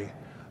die.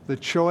 The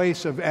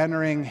choice of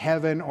entering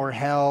heaven or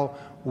hell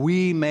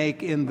we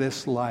make in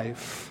this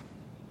life.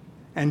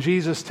 And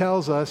Jesus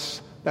tells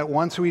us that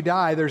once we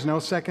die, there's no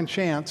second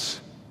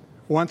chance.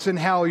 Once in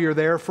hell, you're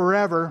there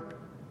forever.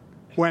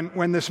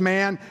 When this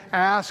man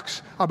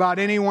asks about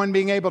anyone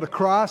being able to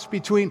cross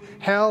between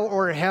hell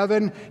or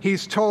heaven,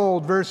 he's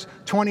told, verse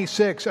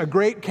 26, a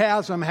great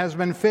chasm has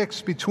been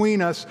fixed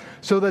between us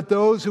so that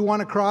those who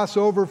want to cross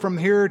over from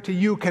here to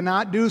you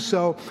cannot do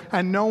so,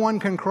 and no one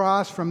can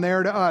cross from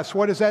there to us.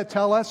 What does that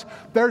tell us?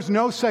 There's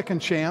no second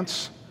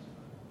chance.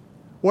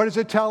 What does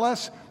it tell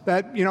us?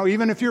 That,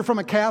 even if you're from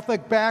a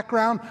Catholic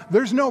background,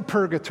 there's no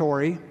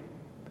purgatory.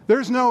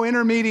 There's no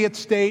intermediate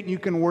state and you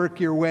can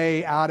work your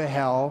way out of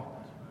hell.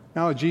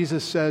 No,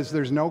 Jesus says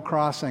there's no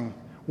crossing.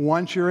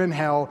 Once you're in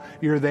hell,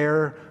 you're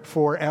there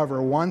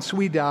forever. Once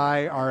we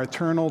die, our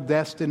eternal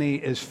destiny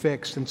is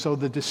fixed. And so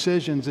the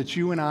decisions that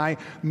you and I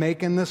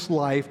make in this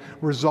life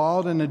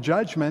result in a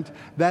judgment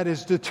that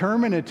is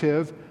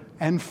determinative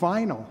and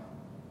final.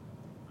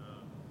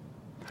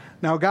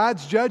 Now,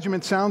 God's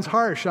judgment sounds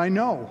harsh, I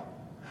know.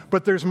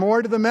 But there's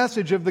more to the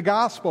message of the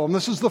gospel. And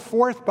this is the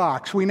 4th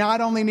box. We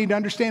not only need to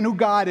understand who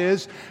God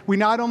is, we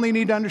not only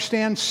need to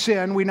understand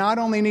sin, we not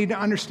only need to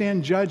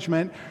understand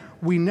judgment,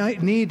 we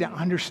need to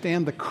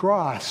understand the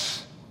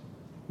cross.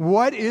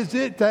 What is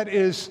it that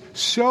is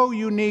so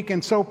unique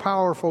and so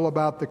powerful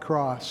about the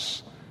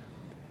cross?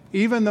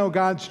 Even though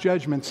God's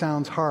judgment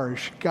sounds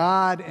harsh,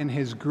 God, in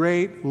His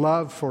great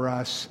love for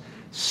us,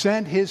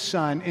 sent His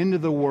Son into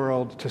the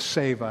world to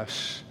save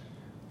us.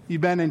 You've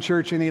been in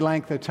church any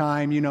length of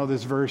time, you know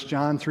this verse,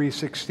 John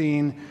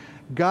 3:16.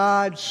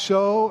 God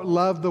so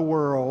loved the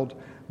world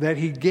that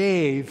He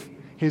gave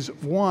His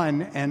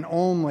one and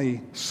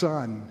only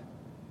Son.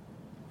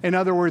 In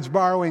other words,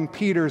 borrowing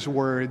Peter's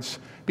words,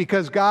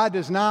 because God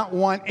does not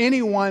want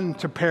anyone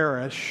to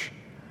perish,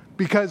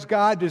 because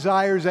God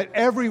desires that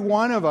every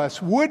one of us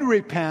would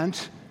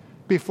repent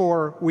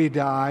before we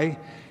die,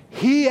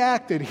 He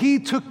acted, He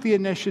took the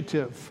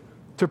initiative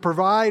to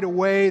provide a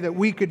way that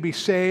we could be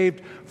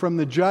saved from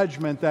the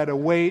judgment that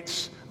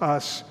awaits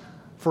us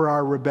for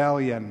our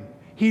rebellion.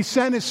 He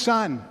sent His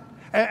Son.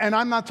 And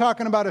I'm not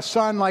talking about a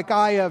son like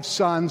I have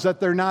sons, that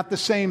they're not the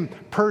same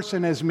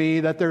person as me,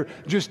 that they're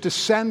just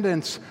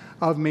descendants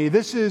of me.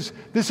 This is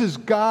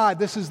God.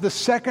 This is the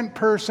second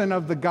person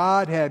of the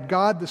Godhead,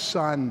 God the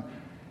Son.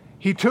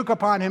 He took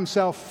upon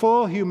Himself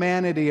full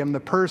humanity in the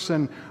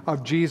person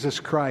of Jesus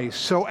Christ.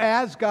 So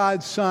as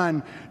God's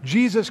Son,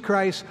 Jesus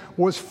Christ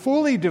was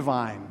fully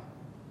divine.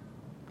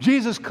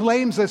 Jesus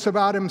claims this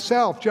about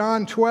Himself.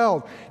 John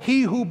 12,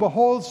 He who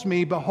beholds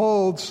me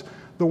beholds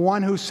the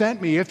one who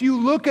sent me. If you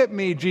look at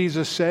me,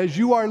 Jesus says,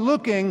 you are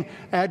looking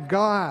at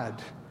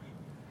God.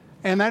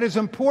 And that is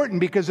important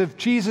because if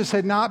Jesus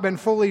had not been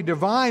fully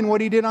divine, what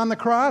He did on the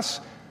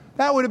cross,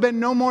 that would have been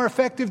no more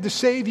effective to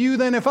save you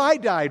than if I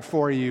died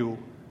for you.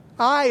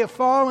 I, a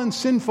fallen,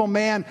 sinful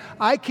man,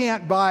 I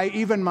can't by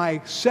even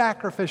my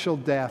sacrificial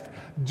death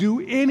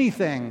do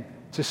anything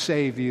to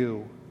save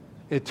you.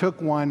 It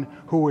took one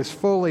who was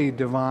fully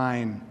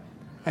divine.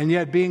 And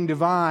yet being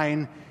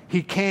divine,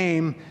 He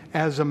came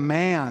as a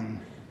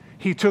man.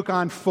 He took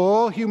on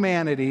full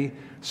humanity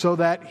so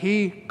that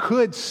He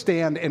could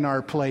stand in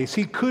our place.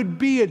 He could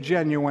be a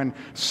genuine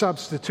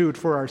substitute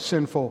for our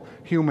sinful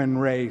human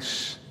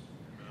race.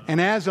 And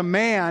as a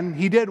man,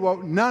 He did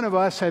what none of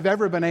us have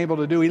ever been able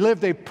to do. He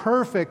lived a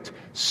perfect,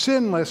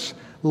 sinless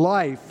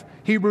life.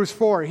 Hebrews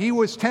 4, He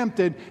was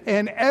tempted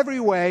in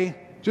every way,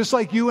 just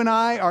like you and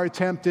I are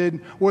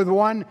tempted, with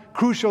one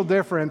crucial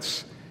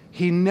difference.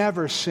 He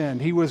never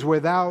sinned. He was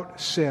without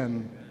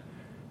sin.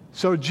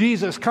 So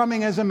Jesus,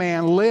 coming as a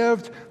man,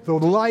 lived the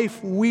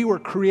life we were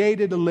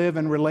created to live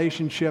in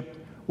relationship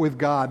with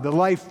God, the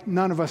life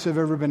none of us have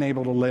ever been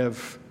able to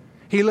live.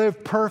 He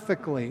lived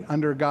perfectly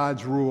under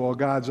God's rule,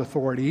 God's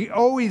authority. He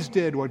always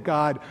did what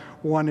God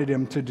wanted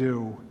Him to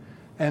do.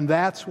 And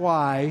that's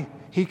why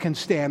He can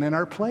stand in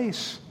our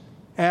place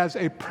as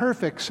a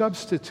perfect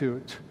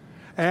substitute,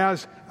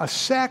 as a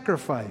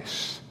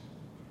sacrifice.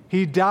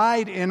 He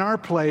died in our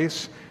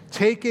place,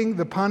 taking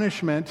the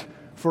punishment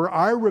for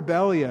our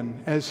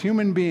rebellion as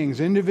human beings,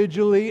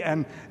 individually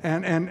and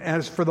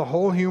as for the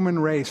whole human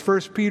race.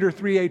 1 Peter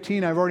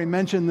 3:18, I've already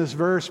mentioned this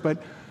verse,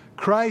 but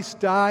Christ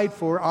died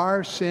for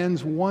our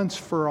sins once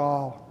for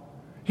all.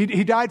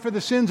 He died for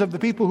the sins of the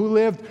people who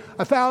lived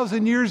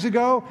 1,000 years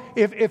ago.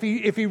 If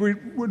he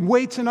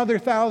waits another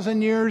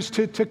 1,000 years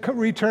to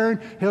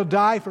return, he'll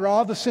die for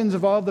all the sins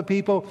of all the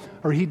people,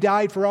 or he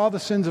died for all the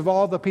sins of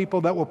all the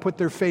people that will put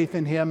their faith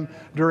in him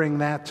during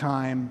that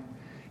time.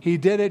 He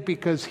did it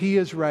because he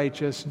is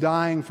righteous,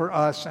 dying for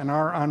us and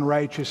our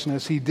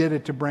unrighteousness. He did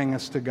it to bring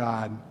us to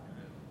God.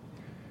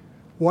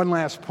 One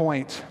last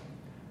point.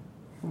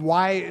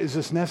 Why is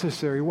this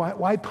necessary?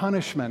 Why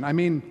punishment? I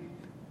mean,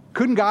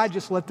 couldn't God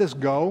just let this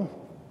go?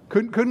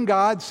 Couldn't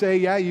God say,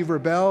 yeah, you've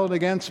rebelled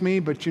against me,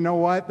 but you know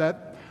what?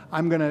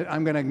 I'm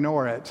gonna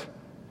ignore it.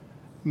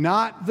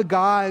 Not the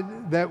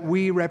God that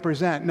we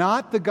represent.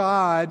 Not the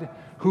God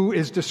who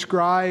is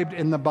described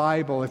in the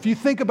Bible. If you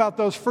think about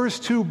those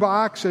first two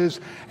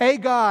boxes, a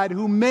God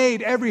who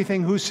made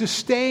everything, who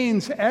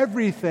sustains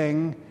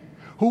everything,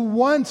 who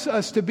wants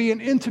us to be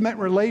in intimate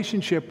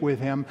relationship with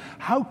him,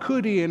 how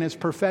could he in his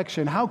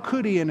perfection, how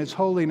could he in his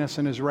holiness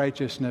and his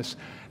righteousness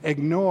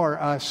ignore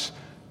us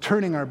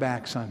turning our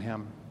backs on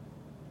him?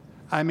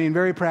 I mean,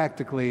 very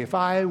practically, if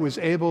I was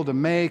able to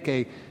make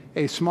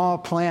a small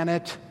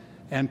planet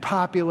and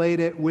populate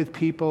it with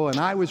people, and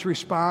I was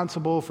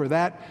responsible for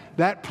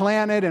that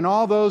planet and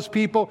all those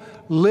people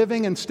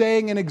living and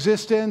staying in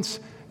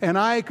existence, and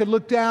I could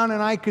look down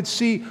and I could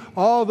see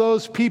all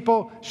those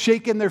people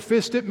shaking their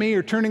fist at me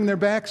or turning their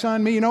backs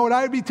on me, you know what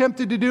I'd be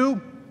tempted to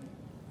do?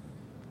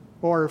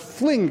 Or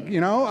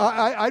fling,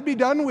 I'd be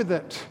done with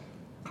it.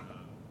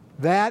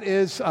 That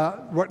is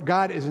what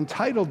God is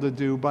entitled to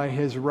do by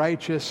his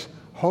righteous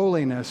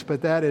holiness,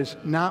 but that is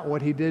not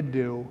what he did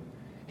do.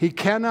 He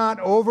cannot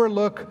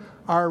overlook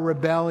our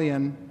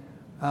rebellion.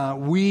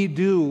 We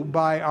do,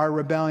 by our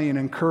rebellion,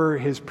 incur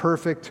his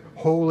perfect,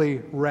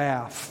 holy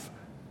wrath.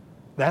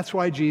 That's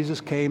why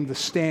Jesus came to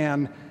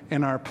stand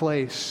in our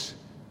place.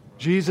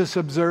 Jesus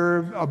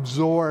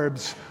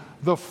absorbs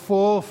the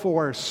full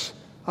force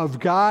of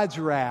God's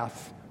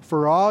wrath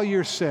for all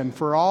your sin,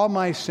 for all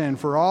my sin,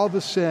 for all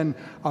the sin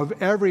of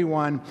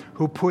everyone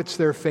who puts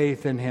their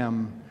faith in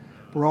him.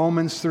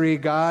 Romans 3,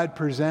 God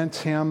presented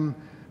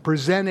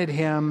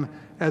him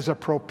as a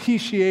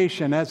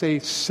propitiation, as a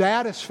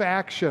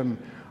satisfaction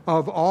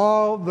of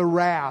all the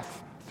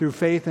wrath through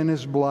faith in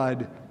his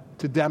blood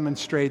to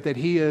demonstrate that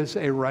he is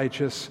a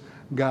righteous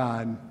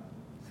God.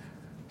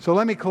 So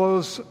let me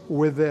close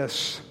with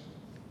this.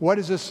 What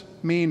does this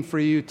mean for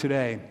you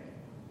today?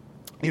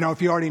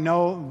 If you already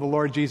know the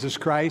Lord Jesus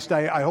Christ,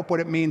 I hope what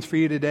it means for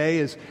you today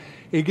is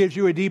it gives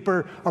you a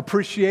deeper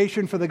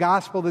appreciation for the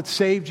gospel that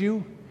saved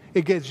you.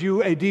 It gives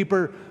you a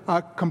deeper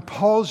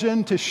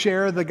compulsion to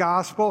share the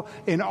gospel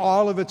in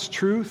all of its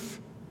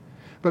truth.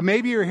 But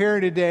maybe you're here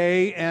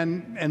today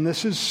and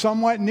this is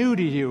somewhat new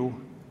to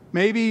you.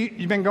 Maybe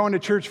you've been going to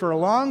church for a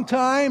long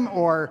time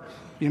or,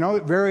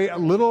 very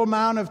little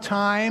amount of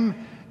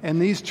time,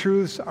 and these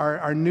truths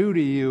are new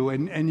to you,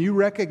 and you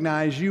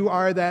recognize you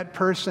are that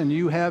person.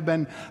 You have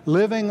been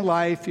living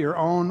life your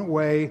own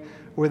way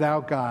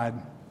without God.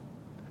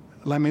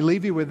 Let me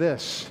leave you with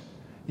this.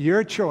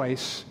 Your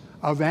choice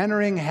of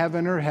entering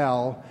heaven or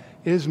hell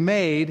is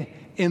made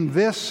in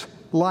this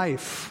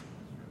life.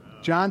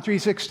 John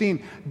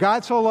 3:16.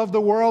 God so loved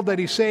the world that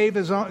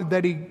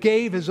he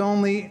gave his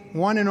only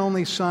one and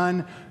only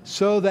Son,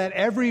 so that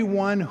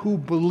everyone who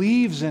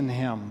believes in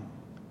him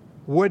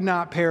would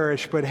not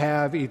perish but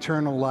have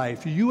eternal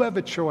life. You have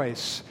a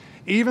choice,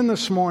 even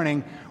this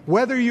morning,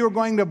 whether you're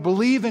going to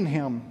believe in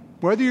him,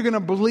 whether you're going to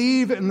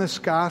believe in this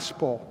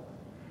gospel.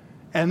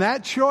 And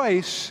that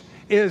choice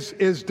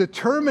is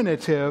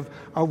determinative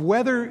of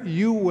whether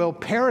you will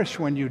perish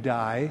when you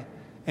die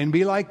and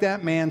be like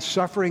that man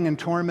suffering in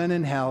torment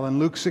in hell in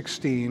Luke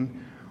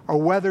 16, or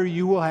whether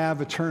you will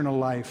have eternal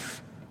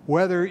life,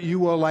 whether you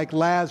will, like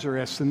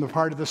Lazarus in the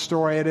part of the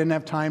story I didn't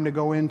have time to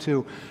go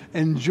into,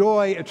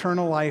 enjoy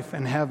eternal life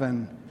in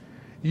heaven.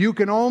 You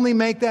can only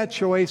make that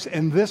choice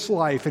in this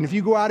life. And if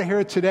you go out of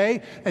here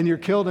today and you're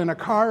killed in a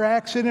car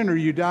accident or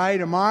you die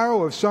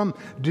tomorrow of some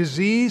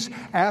disease,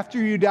 after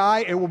you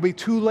die, it will be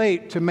too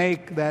late to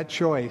make that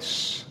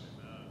choice.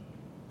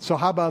 So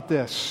how about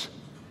this?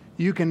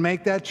 You can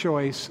make that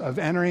choice of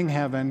entering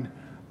heaven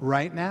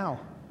right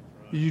now.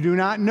 You do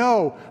not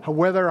know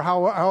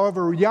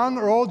however young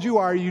or old you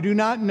are, you do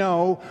not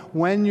know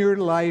when your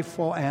life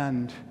will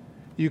end.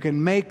 You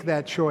can make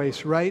that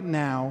choice right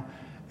now,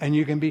 and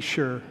you can be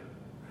sure.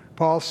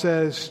 Paul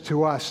says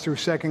to us through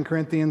 2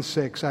 Corinthians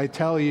 6, I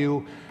tell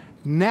you,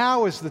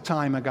 now is the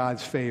time of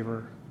God's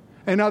favor.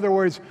 In other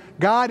words,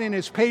 God in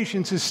his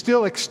patience is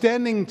still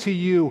extending to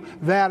you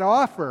that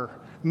offer.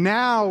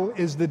 Now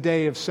is the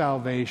day of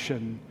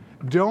salvation.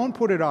 Don't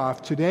put it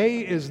off. Today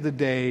is the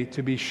day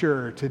to be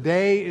sure.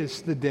 Today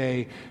is the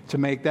day to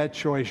make that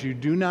choice. You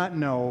do not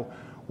know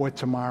what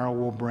tomorrow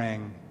will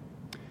bring.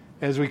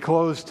 As we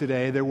close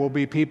today, there will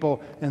be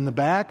people in the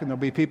back and there'll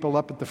be people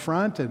up at the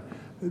front, and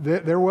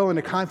they're willing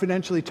to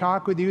confidentially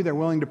talk with you. They're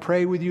willing to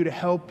pray with you to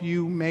help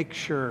you make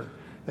sure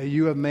that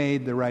you have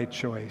made the right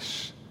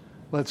choice.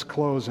 Let's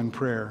close in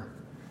prayer.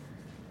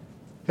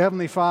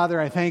 Heavenly Father,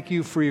 I thank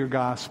you for your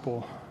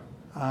gospel.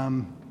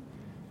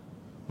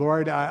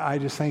 Lord, I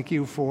just thank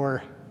you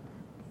for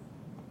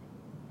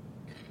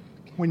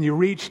when you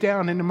reached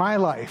down into my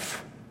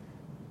life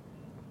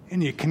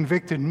and you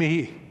convicted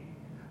me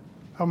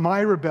of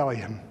my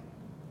rebellion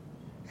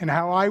and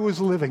how I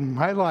was living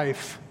my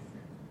life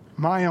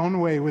my own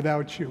way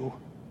without you.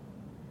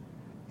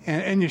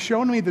 And you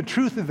showed me the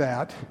truth of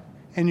that,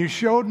 and you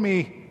showed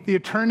me the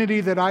eternity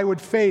that I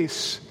would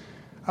face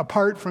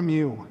apart from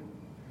you.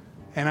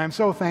 And I'm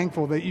so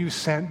thankful that you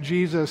sent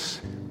Jesus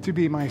to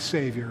be my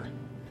Savior.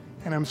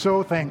 And I'm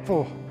so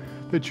thankful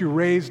that you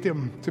raised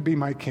him to be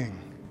my King.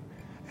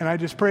 And I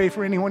just pray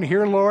for anyone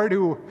here, Lord,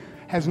 who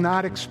has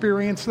not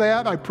experienced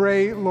that. I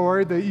pray,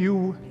 Lord, that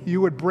you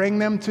would bring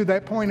them to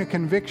that point of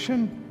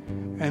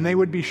conviction, and they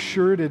would be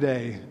sure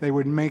today they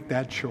would make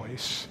that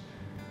choice.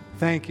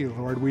 Thank you,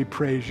 Lord. We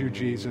praise you,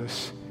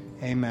 Jesus.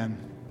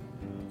 Amen.